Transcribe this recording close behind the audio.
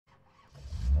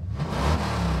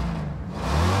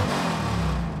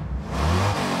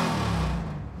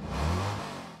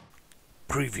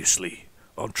Previously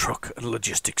on Truck and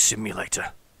Logistics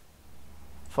Simulator.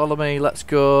 Follow me, let's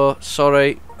go.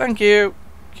 Sorry. Thank you.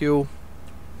 Q.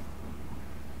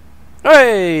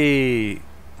 Hey!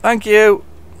 Thank you.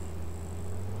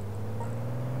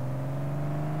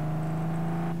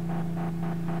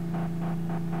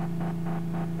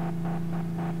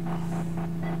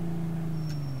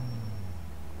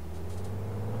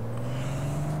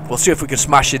 We'll see if we can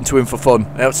smash into him for fun.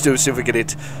 Let's see if we can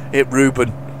hit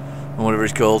Ruben, or whatever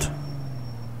he's called.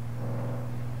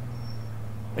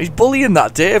 He's bullying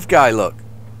that Dave guy, look.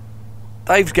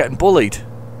 Dave's getting bullied.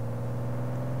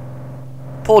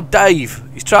 Poor Dave.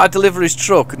 He's trying to deliver his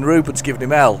truck and Ruben's giving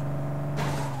him hell.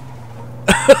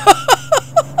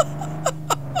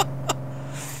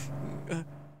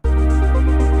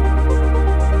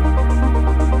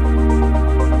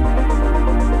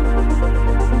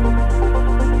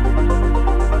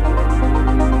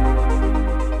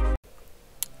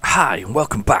 Hi and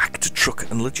welcome back to Truck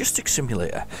and Logistics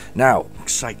Simulator. Now,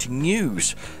 exciting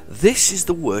news. This is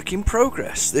the work in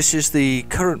progress. This is the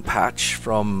current patch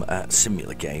from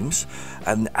Simula Games,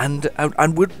 and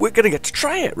we're going to get to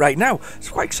try it right now. It's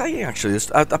quite exciting actually. There's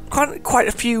quite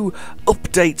a few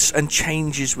updates and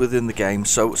changes within the game,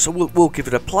 so we'll give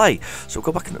it a play. So we'll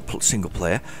go back into single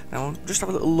player. Now just have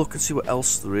a little look and see what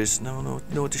else there is. No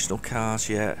additional cars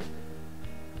yet.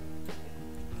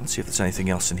 Let's see if there's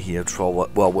anything else in here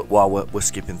while we're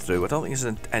skipping through. I don't think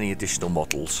there's any additional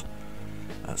models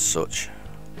as such.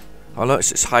 I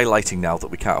notice it's highlighting now that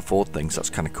we can't afford things. That's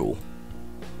kind of cool.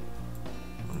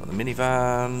 We've got the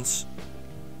minivans.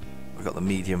 We've got the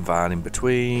medium van in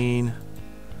between.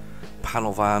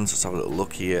 Panel vans. Let's have a little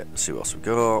look here. See what else we've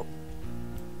got.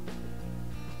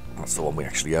 That's the one we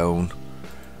actually own.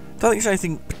 Don't think there's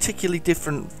anything particularly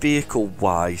different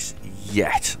vehicle-wise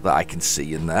yet that I can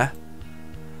see in there.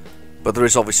 But there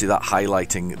is obviously that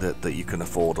highlighting that you can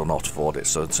afford or not afford it.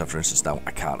 So for instance, now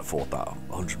I can't afford that,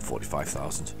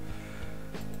 145,000.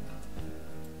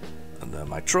 And then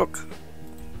my truck,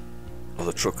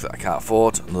 another truck that I can't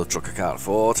afford, another truck I can't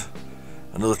afford,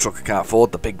 another truck I can't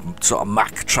afford, the big sort of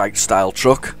Mack trike style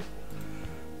truck.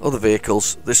 Other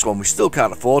vehicles, this one we still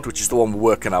can't afford, which is the one we're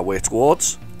working our way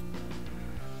towards.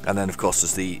 And then of course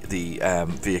there's the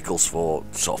vehicles for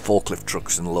sort of forklift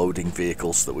trucks and loading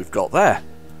vehicles that we've got there.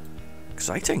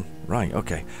 Exciting, right?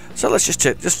 Okay, so let's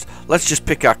just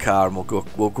pick our car and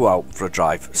we'll go out for a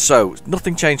drive. So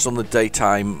nothing changed on the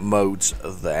daytime modes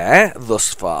there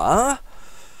thus far,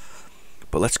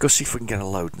 but let's go see if we can get a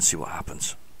load and see what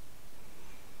happens.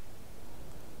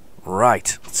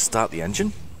 Right, let's start the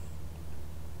engine.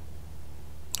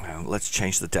 Let's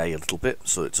change the day a little bit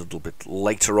so it's a little bit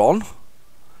later on.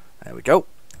 There we go.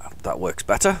 That works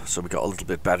better. So we got a little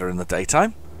bit better in the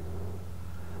daytime.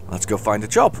 Let's go find a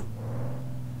job.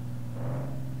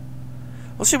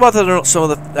 Let's see whether or not some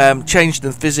of the changed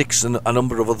in physics and a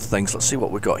number of other things. Let's see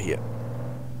what we've got here.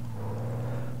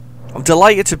 I'm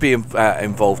delighted to be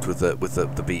involved with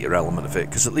the beta element of it,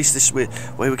 because at least this way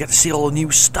we get to see all the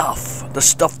new stuff, the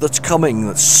stuff that's coming,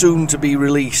 that's soon to be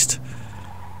released.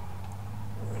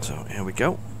 So here we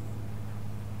go.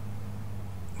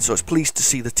 So it's pleased to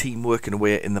see the team working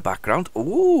away in the background.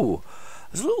 Ooh.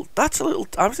 I think that's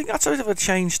a bit of a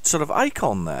changed sort of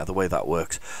icon there, the way that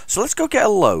works. So let's go get a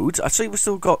load. I see we've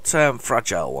still got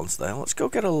fragile ones there. Let's go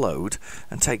get a load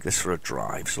and take this for a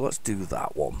drive. So let's do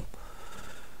that one.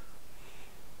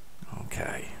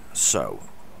 Okay, so...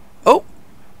 Oh!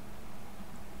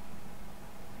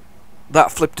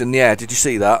 That flipped in the air, did you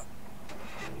see that?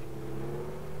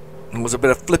 There was a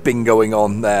bit of flipping going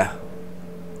on there.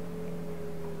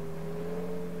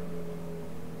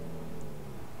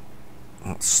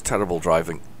 That's terrible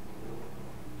driving.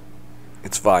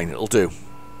 It's fine, it'll do.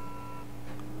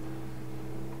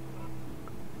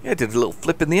 Yeah, did a little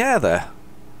flip in the air there.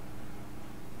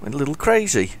 Went a little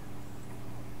crazy.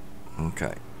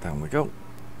 Okay, down we go.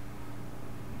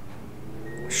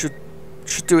 Should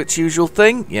do its usual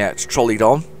thing. Yeah, it's trolleyed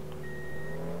on.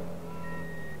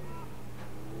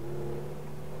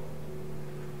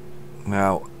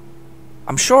 Now,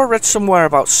 I'm sure I read somewhere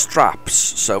about straps,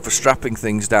 so for strapping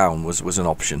things down was an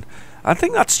option. I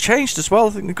think that's changed as well. I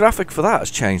think the graphic for that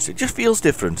has changed. It just feels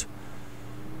different.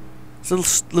 It's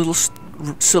little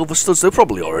silver studs. They're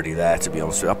probably already there, to be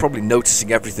honest with you. I'm probably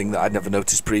noticing everything that I'd never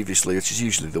noticed previously, which is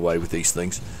usually the way with these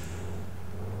things.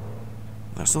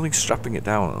 There's nothing strapping it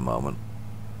down at the moment.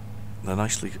 They're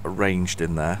nicely arranged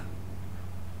in there.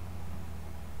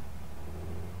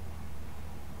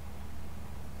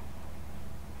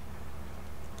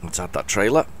 Let's add that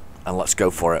trailer and let's go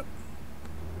for it.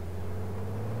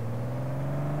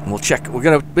 we'll check. We're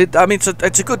gonna. I mean,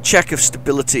 it's a good check of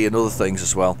stability and other things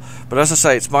as well. But as I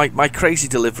say, it's my crazy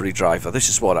delivery driver. This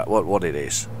is what it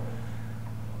is.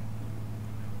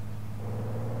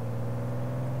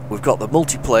 We've got the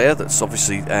multiplayer that's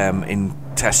obviously in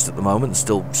test at the moment,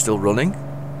 still running.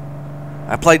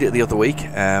 I played it the other week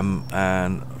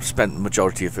and spent the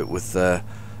majority of it with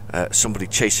somebody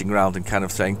chasing around and kind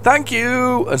of saying thank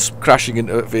you and crashing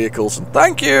into vehicles and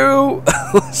thank you.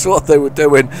 That's what they were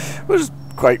doing. It was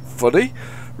quite funny,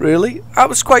 really. It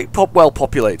was quite well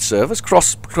populated servers,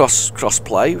 cross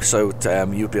play, so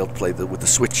you'll be able to play with the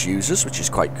Switch users, which is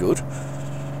quite good.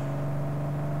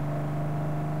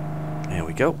 Here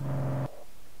we go.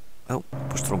 Oh,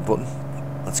 pushed the wrong button.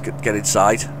 Let's get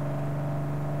inside.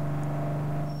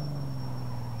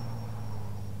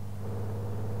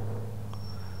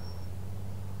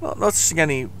 Not noticing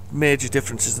any major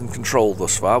differences in control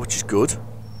thus far, which is good.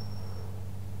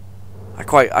 I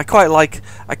quite like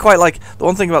the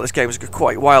one thing about this game is it's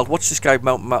quite wild. Watch this guy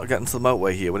get into the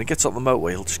motorway here. When he gets on the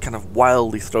motorway, he'll just kind of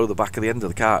wildly throw the back of the end of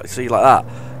the car. See, like that.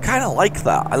 Kind of like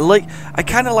that. I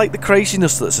kind of like the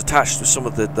craziness that's attached with some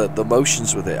of the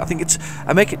motions with it. I think it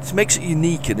makes it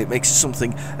unique and it makes it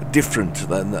something different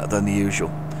than the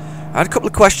usual. I had a couple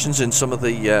of questions in some of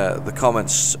the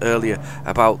comments earlier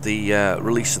about the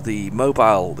release of the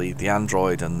mobile, the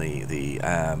Android and the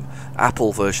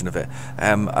Apple version of it.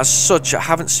 As such, I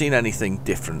haven't seen anything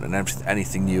different and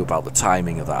anything new about the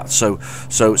timing of that. So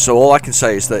all I can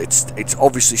say is that it's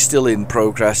obviously still in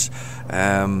progress.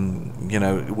 You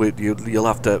know, you'll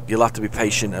have to be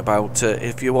patient about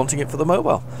if you're wanting it for the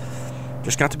mobile.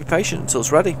 Just got to be patient until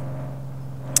it's ready.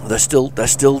 They're still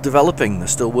developing. They're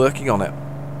still working on it.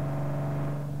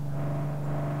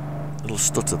 Little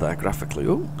stutter there graphically.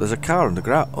 Oh, there's a car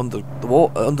underground,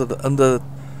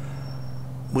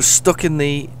 was stuck in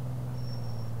the.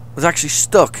 Was actually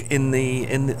stuck in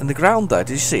the ground there.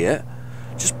 Did you see it?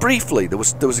 Just briefly, there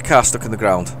was a car stuck in the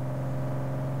ground.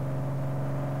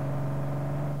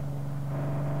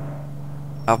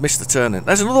 I've missed the turning.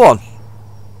 There's another one.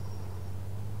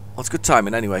 Well, it's good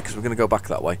timing anyway, because we're going to go back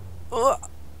that way. Oh,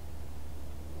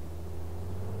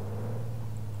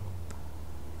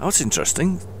 that's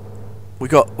interesting. We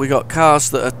got cars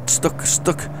that are stuck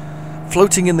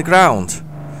floating in the ground.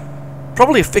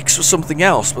 Probably a fix for something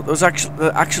else, but there was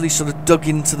actually sort of dug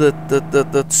into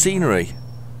the scenery.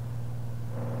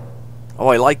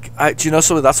 Oh, do you know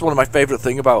something? That's one of my favourite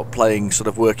thing about playing sort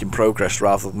of work in progress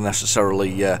rather than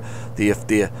necessarily the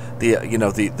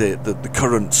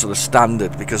current sort of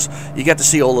standard, because you get to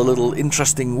see all the little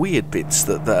interesting weird bits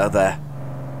that are there.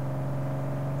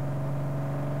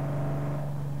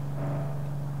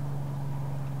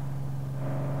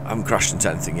 I haven't crashed into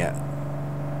anything yet.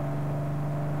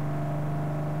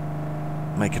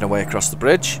 Making our way across the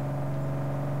bridge.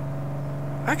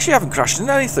 I actually haven't crashed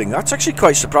into anything. That's actually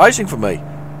quite surprising for me.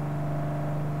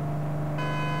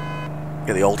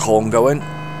 Get the old horn going.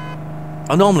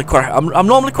 I'm normally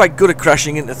quite good at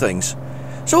crashing into things.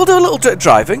 So we'll do a little bit of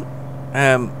driving.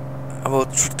 And we'll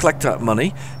collect that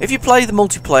money. If you play the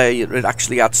multiplayer, it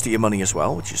actually adds to your money as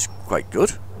well, which is quite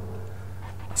good.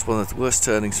 That's one of the worst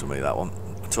turnings for me, that one.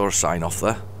 Tore a sign off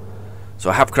there. So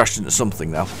I have crashed into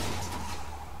something now.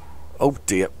 Oh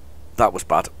dear. That was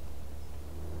bad.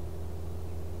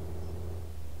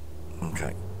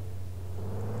 Okay.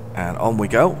 And on we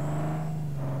go.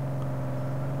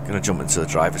 Gonna jump into the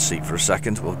driver's seat for a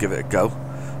second. We'll give it a go.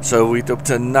 So we're up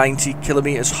to 90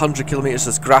 kilometers, 100 kilometers.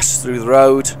 There's grass through the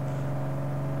road.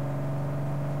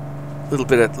 Little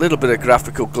bit of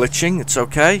graphical glitching. It's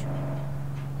okay.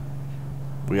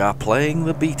 We are playing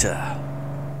the beta.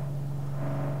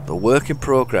 The work in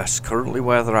progress, currently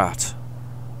where they're at.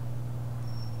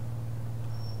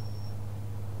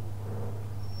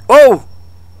 Oh!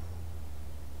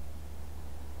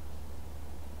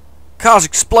 Car's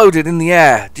exploded in the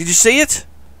air. Did you see it?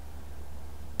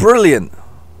 Brilliant.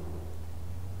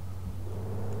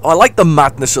 Oh, I like the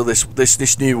madness of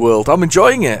this new world. I'm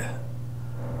enjoying it.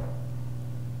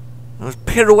 There's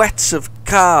pirouettes of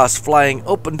cars flying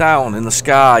up and down in the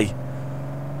sky.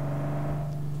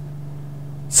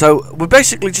 So we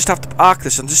basically just have to arc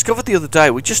this, and discovered the other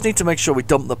day we just need to make sure we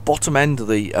dump the bottom end of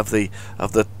this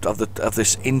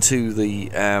into the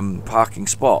parking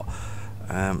spot.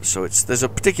 So there's a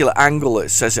particular angle that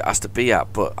it says it has to be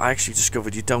at, but I actually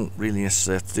discovered you don't really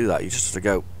necessarily have to do that. You just have to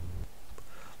go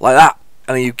like that,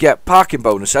 and you get parking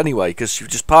bonus anyway because you've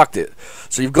just parked it.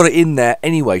 So you've got it in there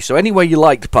anyway. So any way you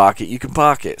like to park it, you can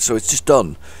park it. So it's just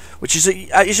done, which is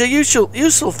a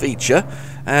useful feature.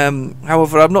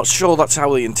 However, I'm not sure that's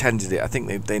how they intended it. I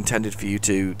think they intended for you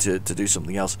to do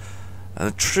something else.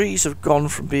 And the trees have gone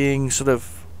from being sort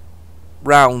of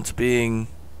round to being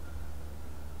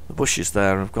the bushes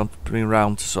there, and I've gone being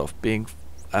round to sort of being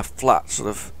a flat sort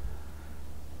of.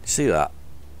 You see that?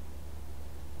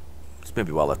 It's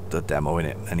maybe well a demo in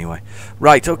it anyway.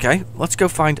 Right, okay, let's go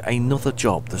find another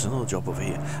job. There's another job over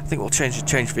here. I think we'll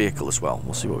change vehicle as well.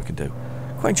 We'll see what we can do.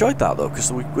 Quite enjoyed that though,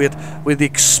 because we had the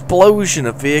explosion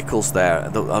of vehicles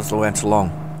there as we went along.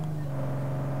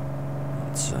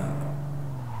 Let's,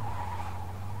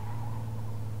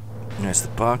 there's the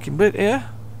parking bit here.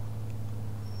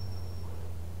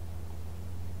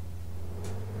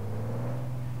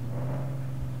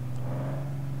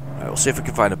 Right, we'll see if we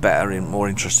can find a better and more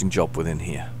interesting job within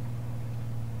here.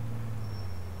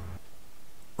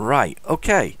 Right,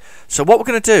 okay. So what we're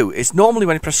going to do is normally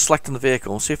when you press select on the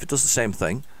vehicle, we'll see if it does the same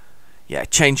thing. Yeah,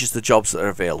 it changes the jobs that are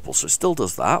available, so it still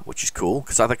does that, which is cool,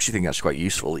 because I actually think that's quite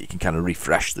useful, that you can kind of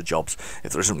refresh the jobs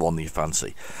if there isn't one that you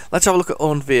fancy. Let's have a look at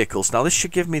owned vehicles. Now this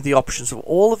should give me the options of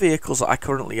all the vehicles that I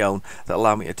currently own that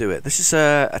allow me to do it. This is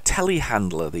a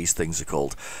telehandler, these things are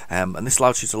called, and this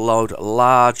allows you to load a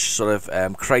large sort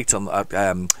of crate on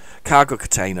cargo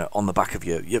container on the back of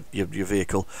your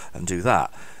vehicle and do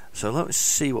that. So let's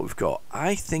see what we've got.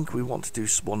 I think we want to do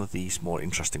one of these more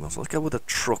interesting ones. Let's go with a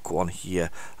truck one here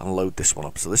and load this one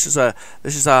up. So this is our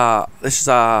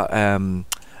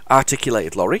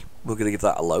articulated lorry. We're going to give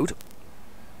that a load,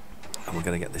 and we're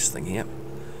going to get this thing here.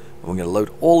 And we're going to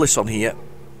load all this on here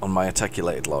on my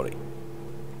articulated lorry.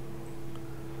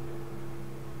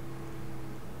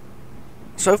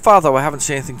 So far though, I haven't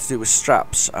seen anything to do with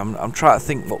straps. I'm trying to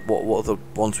think what other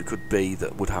ones we could be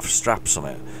that would have straps on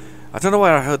it. I don't know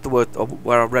where I heard the word, or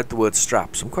where I read the word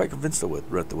straps. I'm quite convinced I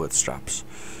read the word straps.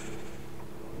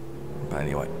 But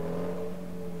anyway,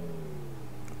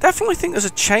 definitely think there's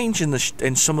a change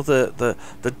in some of the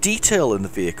detail in the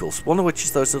vehicles. One of which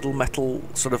is those little metal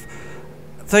sort of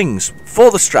things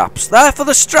for the straps. They're for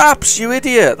the straps, you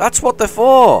idiot! That's what they're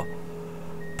for.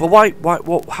 But why?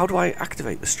 How do I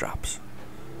activate the straps?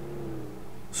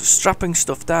 So strapping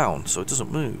stuff down so it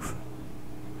doesn't move.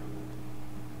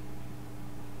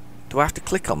 Do I have to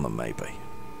click on them, maybe?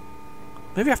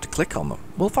 Maybe I have to click on them.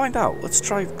 We'll find out. Let's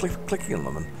try clicking on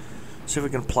them and see if we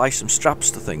can apply some straps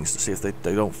to things to see if they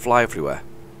don't fly everywhere.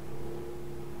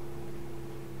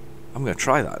 I'm going to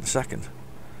try that in a second.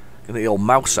 Get the old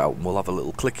mouse out and we'll have a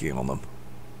little clicking on them.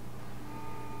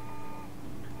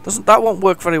 That won't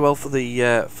work very well for the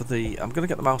I'm going to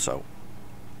get the mouse out.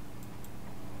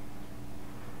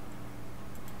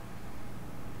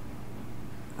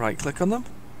 Right, click on them.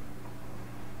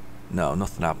 No,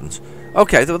 nothing happens.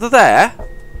 Okay, they're there.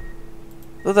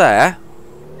 They're there.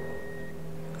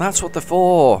 That's what they're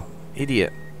for.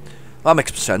 Idiot. That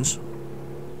makes sense.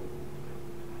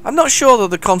 I'm not sure that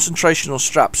the concentration on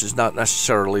straps is not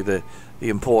necessarily the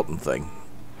important thing.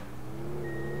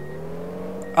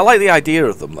 I like the idea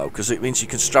of them though, because it means you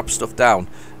can strap stuff down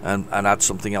and add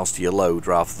something else to your load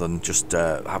rather than just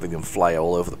having them fly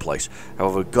all over the place.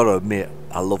 However, I've got to admit,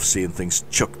 I love seeing things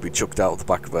be chucked out of the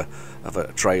back of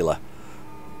a trailer.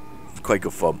 It's quite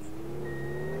good fun.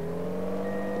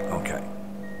 Okay.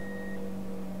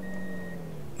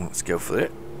 Let's go for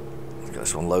it. Let's get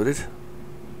this one loaded.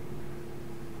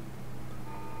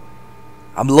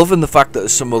 I'm loving the fact that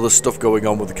there's some other stuff going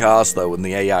on with the cars though, and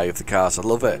the AI of the cars. I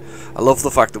love it. I love the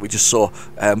fact that we just saw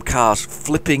cars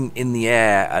flipping in the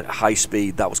air at high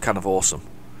speed. That was kind of awesome.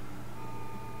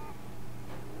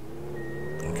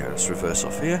 Okay, let's reverse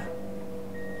off here.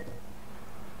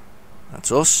 That's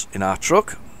us in our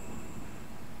truck.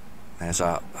 There's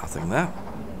our thing there.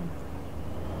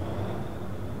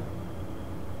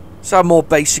 It's our more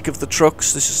basic of the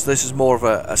trucks. This is more of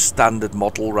a standard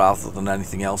model rather than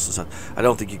anything else. I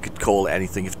don't think you could call it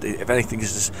anything. If anything,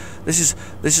 this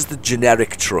is the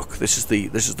generic truck. This is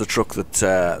the truck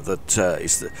that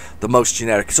is the most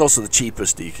generic. It's also the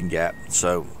cheapest that you can get.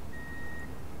 So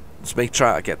let's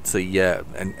try to get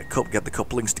get the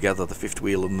couplings together, the fifth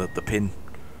wheel and the pin.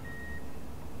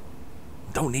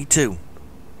 Don't need to.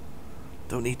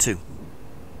 Don't need to.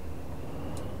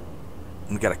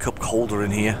 And we got a cup holder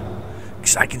in here,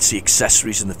 because I can see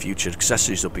accessories in the future.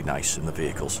 Accessories will be nice in the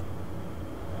vehicles.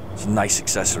 Some nice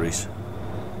accessories.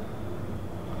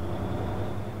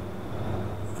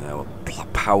 We're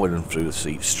powering through the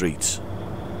streets.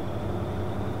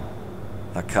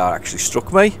 That car actually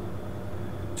struck me.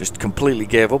 Just completely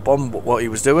gave up on what he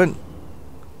was doing.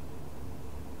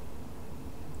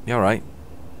 You alright?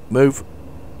 Move.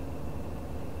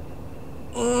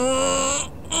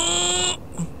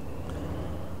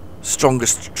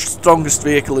 Strongest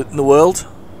vehicle in the world.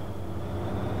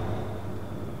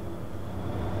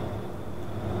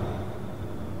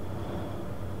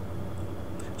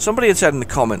 Somebody had said in the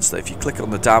comments that if you click on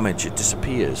the damage, it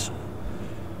disappears.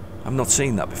 I've not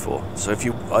seen that before. So if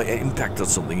you impact on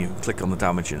something, you can click on the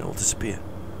damage and it will disappear.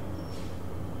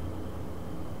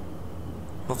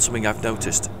 Not something I've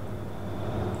noticed.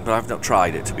 But I've not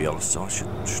tried it, to be honest, so I should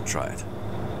try it.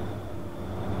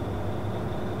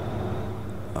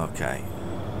 Okay.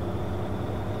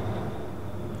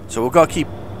 So we've got to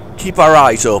keep our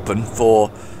eyes open for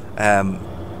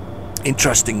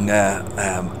interesting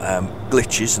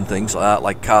glitches and things like that,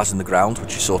 like cars in the ground,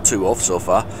 which you saw 2 of so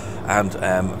far, and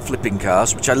flipping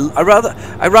cars, which I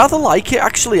rather like it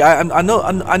actually. I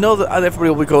know that everybody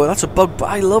will be going, that's a bug, but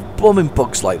I love bumming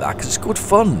bugs like that because it's good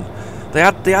fun. They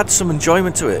add some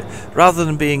enjoyment to it rather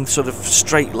than being sort of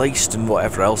straight laced and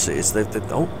whatever else it is.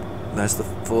 Oh, there's the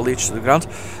foliage to the ground.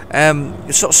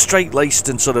 It's sort of straight laced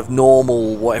and sort of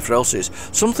normal, whatever else it is.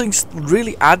 Some things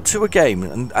really add to a game,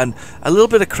 and a little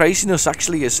bit of craziness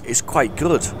actually is quite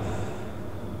good.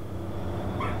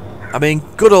 I mean,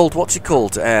 good old, what's it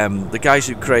called? The guys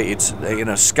who created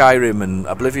Skyrim and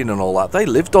Oblivion and all that, they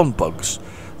lived on bugs.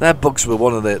 Their bugs were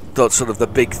one of the sort of the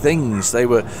big things. They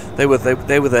were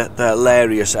the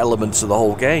hilarious elements of the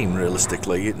whole game.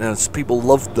 Realistically, people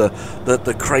loved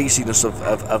the craziness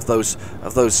of those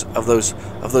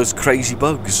crazy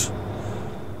bugs.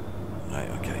 Right,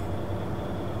 okay.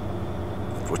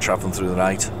 We're traveling through the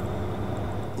night.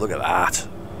 Look at that.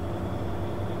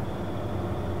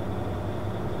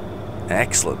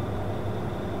 Excellent.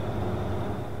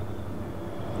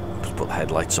 Just put the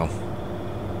headlights on.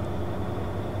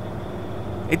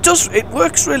 It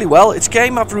works really well. It's a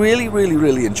game I've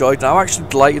really enjoyed, and I'm actually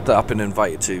delighted that I've been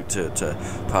invited to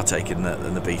partake in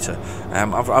the beta.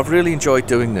 I've really enjoyed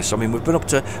doing this. I mean,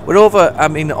 we're over. I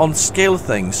mean, on scale of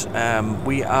things,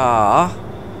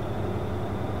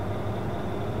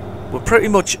 we're pretty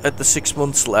much at the 6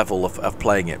 months level of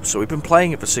playing it. So we've been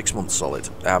playing it for 6 months solid.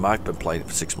 I've been playing it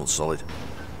for 6 months solid.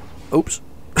 Oops.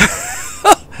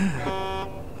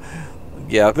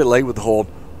 Yeah, a bit late with the horn.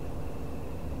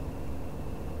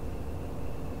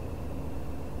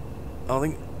 I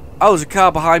think... Oh, there's a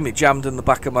car behind me jammed in the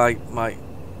back of my...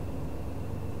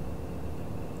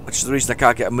 Which is the reason I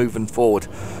can't get it moving forward.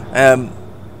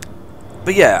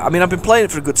 But yeah, I mean, I've been playing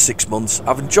it for a good 6 months.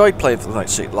 I've enjoyed playing for the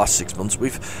last 6 months.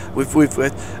 We've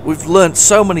learnt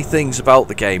so many things about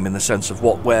the game in the sense of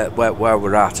where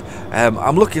we're at.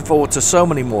 I'm looking forward to so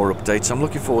many more updates. I'm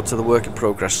looking forward to the work in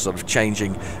progress sort of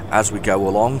changing as we go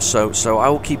along. So I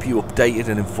will keep you updated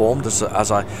and informed as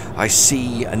I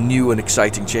see new and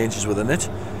exciting changes within it.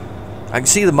 I can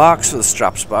see the marks for the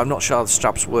straps, but I'm not sure how the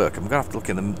straps work. I'm going to have to look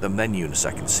in the menu in a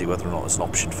second to see whether or not there's an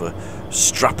option for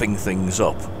strapping things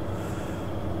up.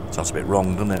 Sounds a bit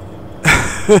wrong, doesn't it?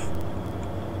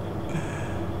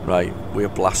 Right, we're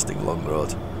blasting Long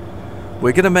Road.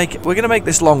 We're gonna make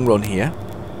this long run here.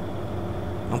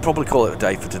 I'll probably call it a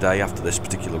day for today after this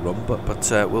particular run, but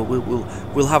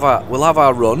we'll have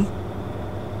our run,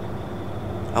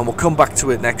 and we'll come back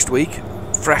to it next week,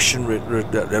 fresh and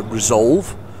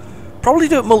resolve. Probably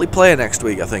do it multiplayer next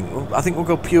week. I think we'll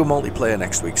go pure multiplayer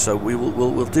next week. So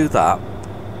we'll do that.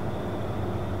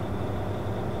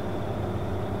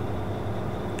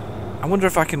 I wonder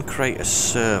if I can create a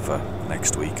server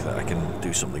next week that I can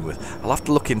do something with. I'll have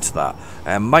to look into that.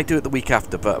 Might do it the week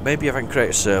after, but maybe if I can create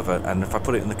a server, and if I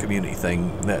put it in the community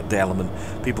thing, the element,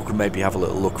 people can maybe have a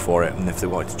little look for it, and if they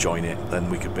wanted to join it, then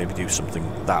we could maybe do something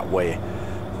that way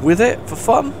with it for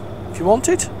fun, if you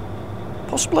wanted,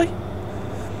 possibly.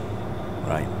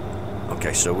 Right.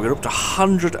 Okay, so we're up to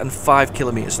 105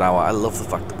 kilometers an hour. I love the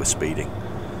fact that we're speeding.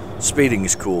 Speeding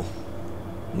is cool.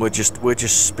 We're just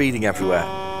speeding everywhere.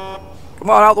 Come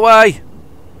on, out the way!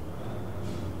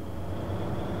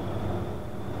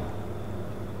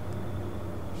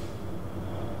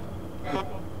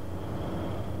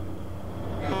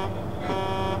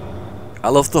 I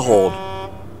love the horn.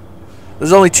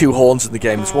 There's only 2 horns in the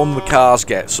game. There's one the cars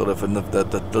get, sort of, and the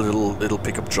little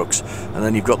pickup trucks, and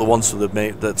then you've got the ones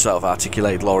that sort of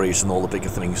articulated lorries and all the bigger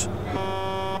things.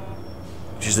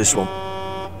 Which is this one,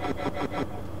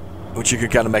 which you can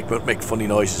kind of make funny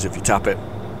noises if you tap it.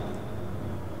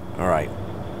 Alright.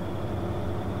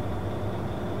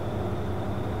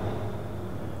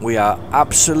 We are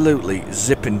absolutely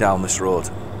zipping down this road.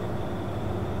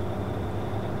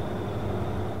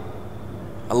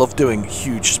 I love doing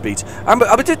huge speeds. I'm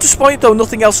a bit disappointed though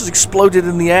nothing else has exploded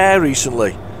in the air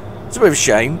recently. It's a bit of a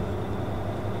shame.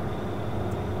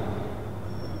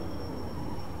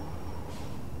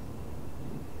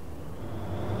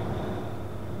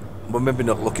 We're maybe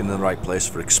not looking in the right place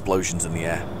for explosions in the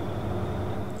air.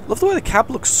 Love the way the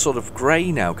cab looks sort of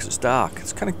grey now because it's dark.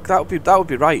 It's kind of that would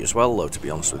be right as well though, to be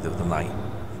honest with you, the night.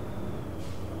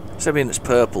 Instead of being as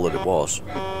purple that it was.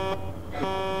 Are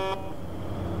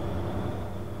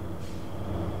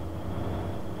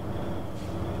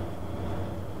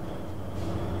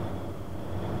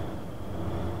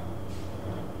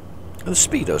the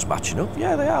speedos matching up?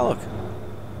 Yeah, they are, look.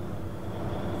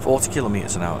 40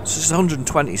 kilometres an hour. So this is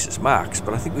 120 is its max,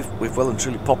 but I think we've well and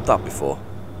truly popped that before.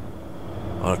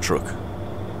 On a truck.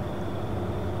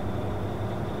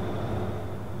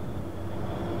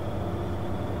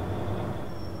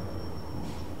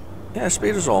 Yeah,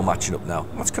 speedos are all matching up now.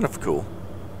 That's kind of cool.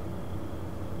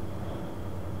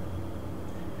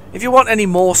 If you want any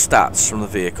more stats from the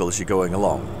vehicle as you're going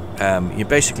along, you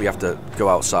basically have to go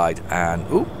outside and...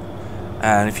 Ooh!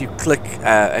 And if you click,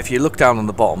 if you look down on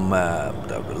the bottom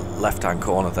left-hand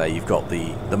corner there, you've got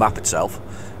the map itself,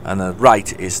 and the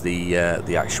right is the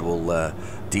actual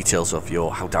details of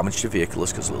how damaged your vehicle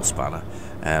is, because a little spanner,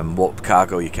 what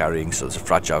cargo you're carrying. So there's a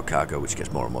fragile cargo which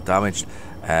gets more and more damaged.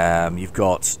 You've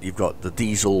got the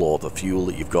diesel or the fuel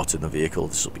that you've got in the vehicle.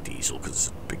 This will be diesel because it's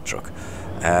a big truck,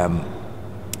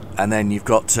 and then you've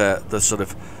got the sort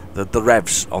of the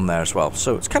revs on there as well.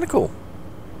 So it's kind of cool.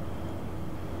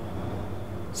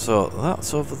 So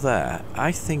that's over there.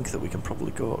 I think that we can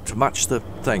probably go to match the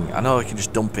thing. I know I can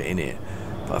just dump it in here,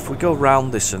 but if we go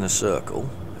round this in a circle,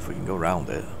 if we can go round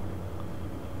it,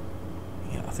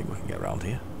 yeah, I think we can get round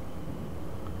here.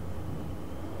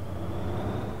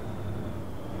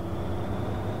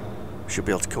 We should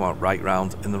be able to come out right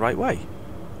round in the right way.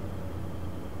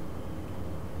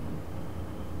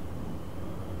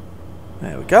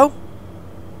 There we go.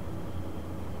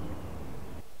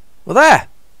 We're there.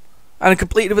 And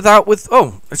completed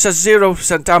oh, it says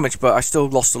 0% damage, but I still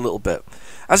lost a little bit.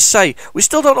 As I say, we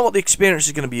still don't know what the experience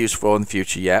is going to be used for in the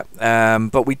future yet.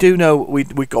 But we do know we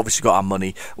obviously got our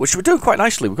money, which we're doing quite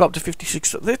nicely. We got up to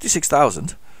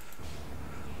 56,000.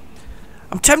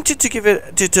 I'm tempted to give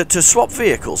it to swap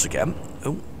vehicles again.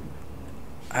 Ooh.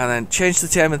 And then change the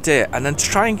time of day, and then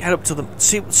try and head up to them.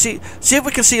 See if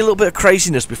we can see a little bit of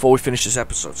craziness before we finish this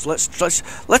episode. So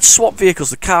let's swap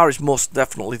vehicles. The car is most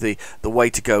definitely the way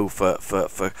to go for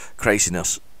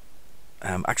craziness.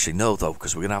 Actually, no, though,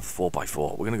 because we're gonna have the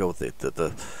 4x4. We're gonna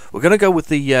go with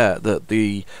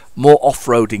the more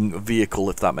off-roading vehicle,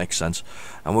 if that makes sense.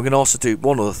 And we're gonna also do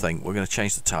one other thing. We're gonna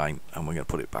change the time, and we're gonna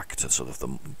put it back to sort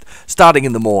of starting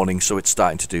in the morning, so it's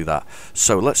starting to do that.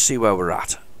 So let's see where we're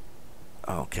at.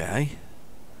 Okay.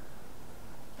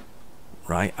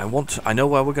 Right, I know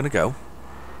where we're going to go.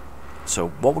 So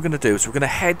what we're going to do is we're going to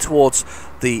head towards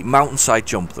the mountainside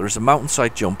jump. There is a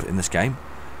mountainside jump in this game,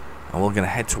 and we're going to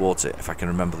head towards it if I can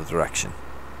remember the direction.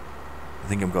 I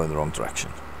think I'm going the wrong direction.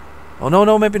 Oh,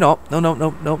 no, maybe not. No, not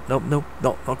going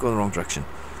the wrong direction.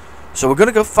 So we're going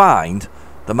to go find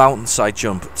the mountainside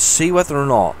jump, see whether or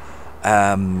not...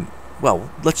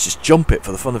 well, let's just jump it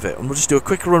for the fun of it, and we'll just do a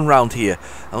quick run round here,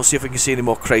 and we'll see if we can see any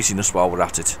more craziness while we're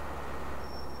at it.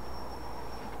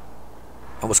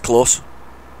 That was close.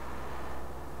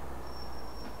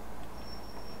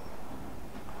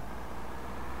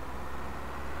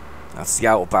 That's the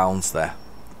out of bounds there.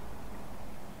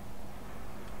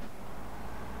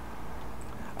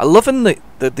 I love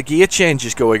the gear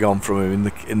changes going on from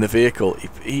him in the vehicle.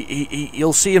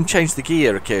 You'll see him change the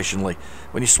gear occasionally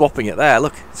when you're swapping it there.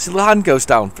 Look, his little hand goes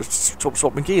down for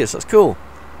swapping gears. That's cool.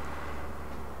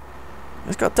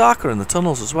 It's got darker in the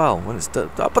tunnels as well when it's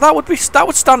but that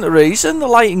would stand to reason. The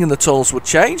lighting in the tunnels would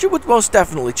change. It would most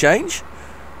definitely change.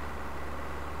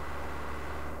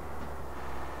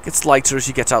 Gets lighter as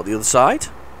you get out the other side.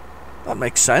 That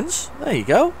makes sense. There you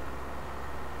go.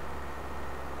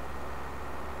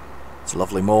 It's a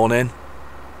lovely morning.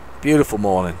 Beautiful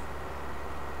morning.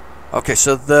 Okay,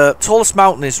 so the tallest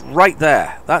mountain is right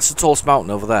there. That's the tallest mountain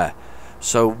over there.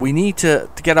 So we need to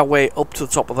get our way up to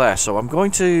the top of there. So I'm going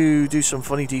to do some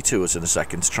funny detours in a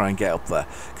second to try and get up there,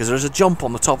 because there's a jump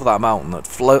on the top of that mountain that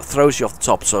throws you off the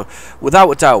top. So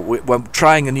without a doubt, when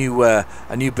trying a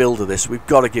new build of this, we've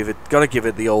got to give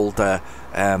it the old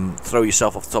throw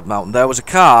yourself off the top mountain. There was a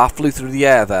car flew through the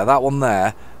air there. That one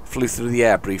there flew through the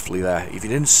air briefly there. If you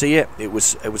didn't see it, it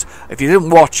was if you didn't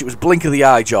watch, it was blink of the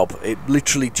eye job. It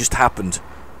literally just happened.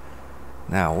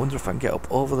 Now I wonder if I can get up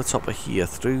over the top of here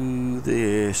through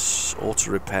this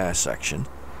auto repair section.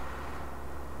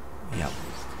 Yeah,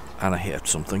 and I hit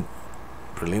something.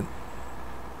 Brilliant.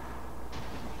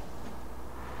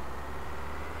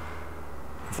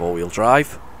 4-wheel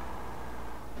drive.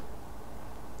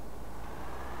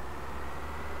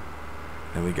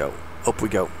 There we go. Up we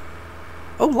go.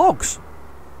 Oh, logs.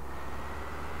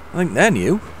 I think they're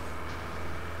new.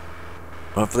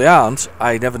 Well, if they aren't,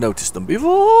 I never noticed them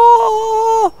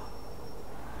before.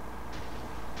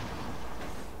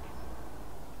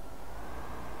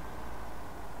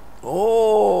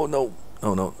 Oh, no.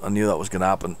 Oh, no. I knew that was going to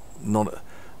happen. Not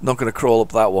going to crawl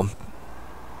up that one.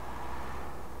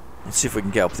 Let's see if we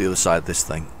can get up the other side of this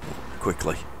thing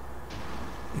quickly.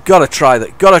 You've got to try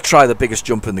that. Got to try the biggest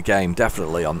jump in the game.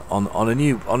 Definitely on a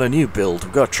new build.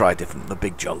 We've got to try the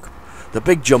big jump. The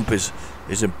big jump is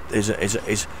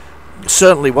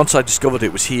certainly, once I discovered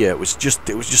it was here. It was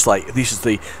just like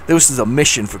this is a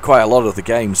mission for quite a lot of the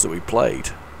games that we played.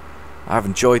 I've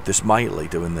enjoyed this mightily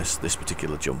doing this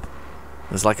particular jump.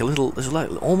 There's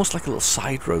almost like a little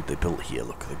side road they built here.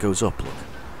 Look, that goes up. Look,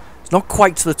 it's not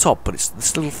quite to the top, but it's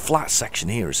this little flat section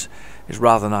here is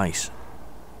rather nice.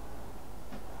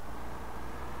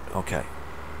 Okay.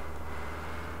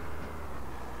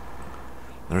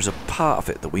 There is a part of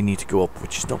it that we need to go up,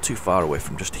 which is not too far away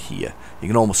from just here. You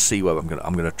can almost see where I'm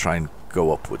gonna try and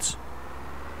go upwards.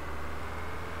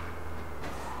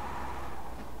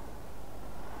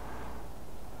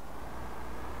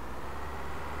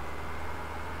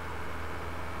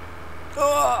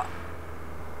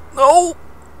 No!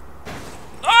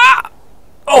 Ah!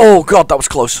 Oh God, that was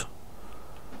close.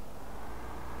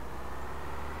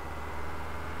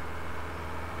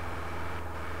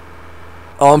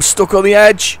 Oh, I'm stuck on the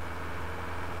edge.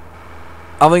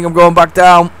 I think I'm going back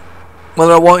down.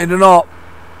 Whether I want it or not,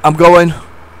 I'm going.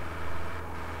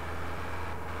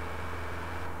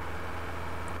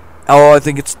 Oh, I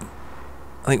think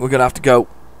we're going to have to go.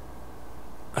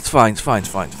 That's fine, it's fine.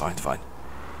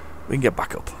 We can get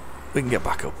back up.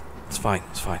 It's fine.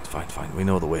 We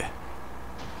know the way.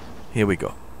 Here we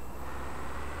go.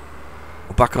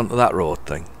 We're back onto that road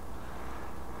thing.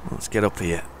 Let's get up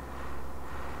here.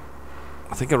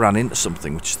 I think I ran into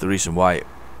something, which is the reason why it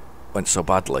went so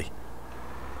badly.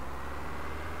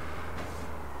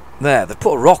 There, they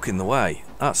put a rock in the way.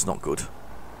 That's not good.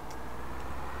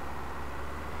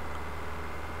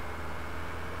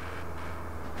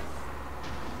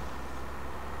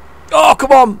 Oh,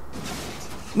 come on!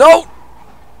 No!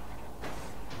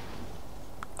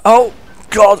 Oh,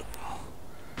 God!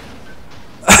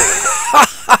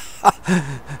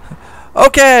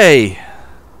 Okay!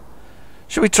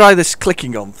 Should we try this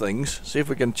clicking on things? See if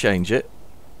we can change it.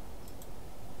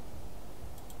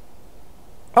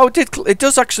 Oh, it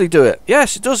does actually do it.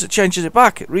 Yes, it does. It changes it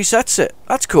back. It resets it.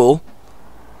 That's cool.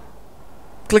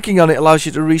 Clicking on it allows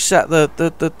you to reset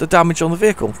the damage on the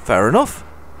vehicle. Fair enough.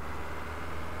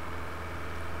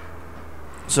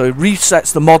 So it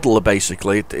resets the modeler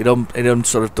basically. It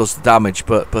sort of does the damage,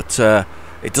 but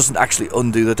it doesn't actually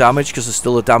undo the damage because there's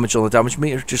still a damage on the damage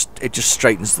meter. It just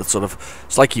straightens the sort of.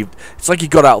 It's like you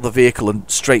got out of the vehicle and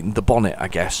straightened the bonnet, I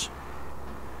guess.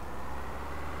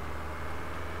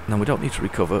 No, we don't need to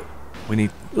recover. We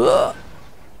need.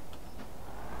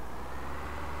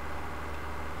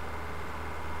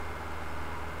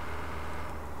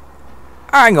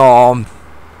 Hang on.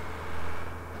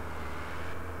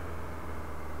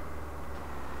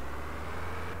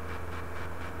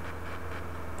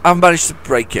 I've managed to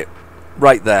break it.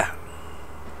 Right there.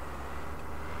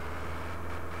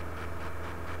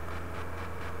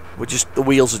 The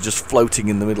wheels are just floating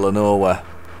in the middle of nowhere.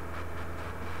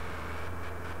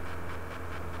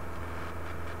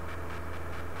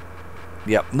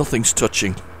 Yep, nothing's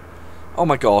touching. Oh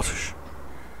my gosh.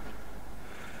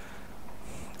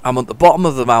 I'm at the bottom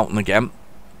of the mountain again.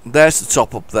 There's the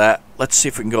top up there. Let's see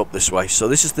if we can go up this way. So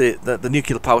this is the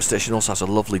nuclear power station. Also has a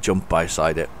lovely jump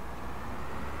beside it.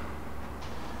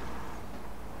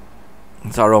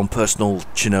 It's our own personal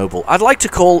Chernobyl. I'd like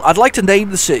to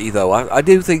name the city though. I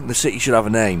do think the city should have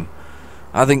a name.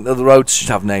 I think that the roads should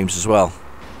have names as well.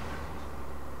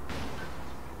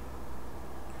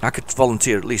 I could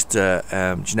volunteer at least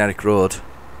Generic Road,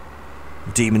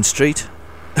 Demon Street.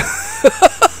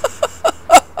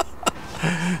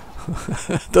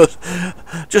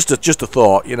 just a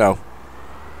thought, you know.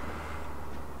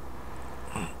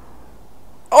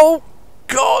 Oh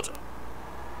God!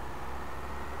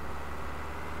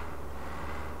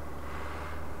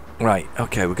 Right,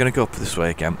 okay, we're going to go up this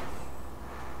way again.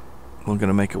 We're going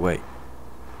to make a way.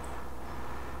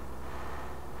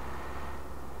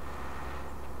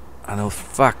 I know for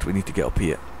a fact we need to get up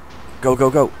here. Go,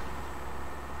 go, go.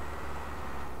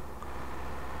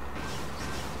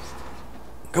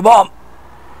 Come on!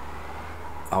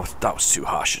 Oh, that was too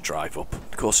harsh a drive up.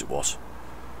 Of course it was.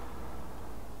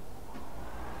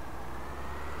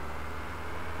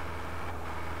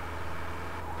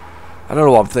 I don't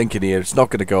know what I'm thinking here. It's not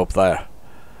going to go up there.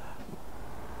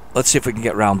 Let's see if we can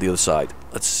get round the other side.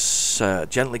 Let's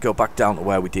gently go back down to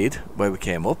where we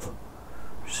came up.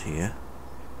 Just here.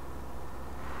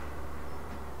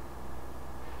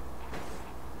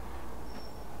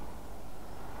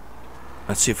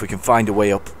 Let's see if we can find a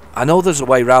way up I know there's a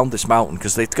way around this mountain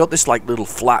because they've got this like little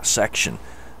flat section.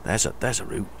 There's a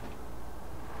route.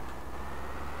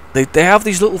 They have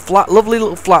these little flat, lovely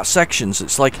little flat sections.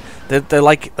 It's like they're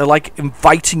like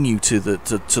inviting you to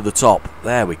the top.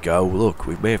 There we go. Look,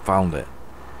 we may have found it.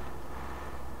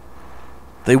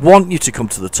 They want you to come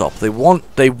to the top. They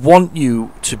want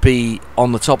you to be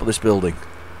on the top of this building.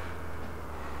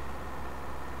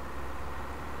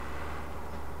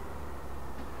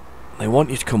 They want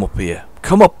you to come up here.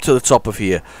 Come up to the top of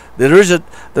here. There's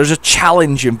a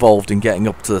challenge involved in getting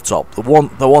up to the top. The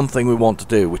one thing we want to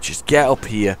do, which is get up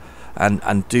here and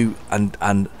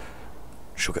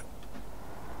sugar.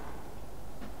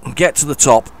 Get to the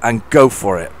top and go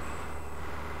for it.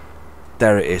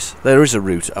 There it is. There is a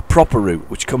route, a proper route,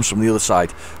 which comes from the other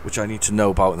side, which I need to know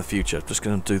about in the future. I'm just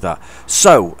going to do that.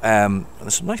 So,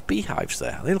 there's some nice beehives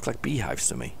there. They look like beehives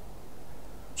to me.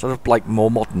 Sort of like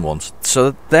more modern ones.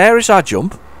 So there is our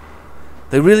jump.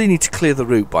 They really need to clear the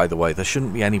route, by the way. There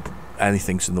shouldn't be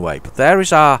anything in the way. But there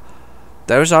is our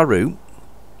route.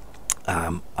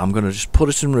 I'm going to just put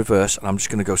it in reverse, and I'm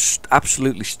just going to go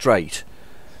absolutely straight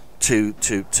to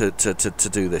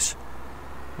do this.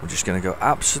 We're just going to go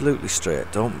absolutely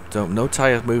straight. No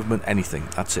tire movement, anything.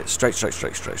 That's it. Straight.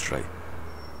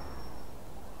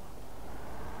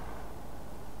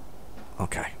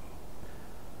 Okay.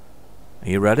 Are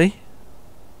you ready?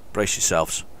 Brace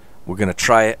yourselves. We're going to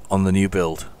try it on the new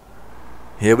build.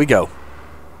 Here we go.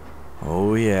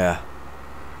 Oh yeah.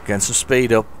 Getting some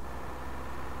speed up.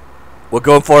 We're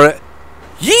going for it.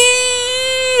 Yeehaw!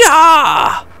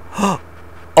 Oh,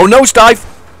 nosedive!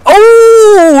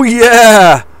 Oh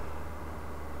yeah!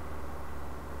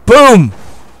 Boom!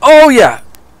 Oh yeah!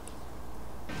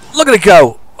 Look at it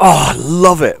go! Oh, I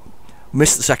love it.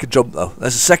 Missed the second jump though.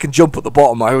 There's a second jump at the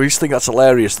bottom. I always think that's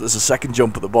hilarious. There's a second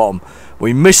jump at the bottom.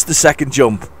 We missed the second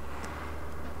jump.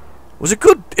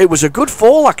 It was a good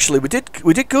fall actually. We did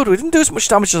good. We didn't do as much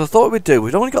damage as I thought we'd do.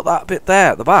 We'd only got that bit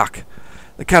there at the back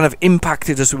that kind of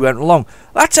impacted as we went along.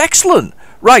 That's excellent.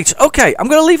 Right, okay, I'm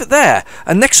going to leave it there.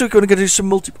 And next week we're going to do some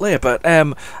multiplayer. But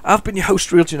I've been your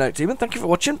host, Real Genetic Demon. Thank you for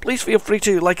watching. Please feel free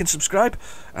to like and subscribe.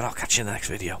 And I'll catch you in the next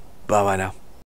video. Bye-bye now.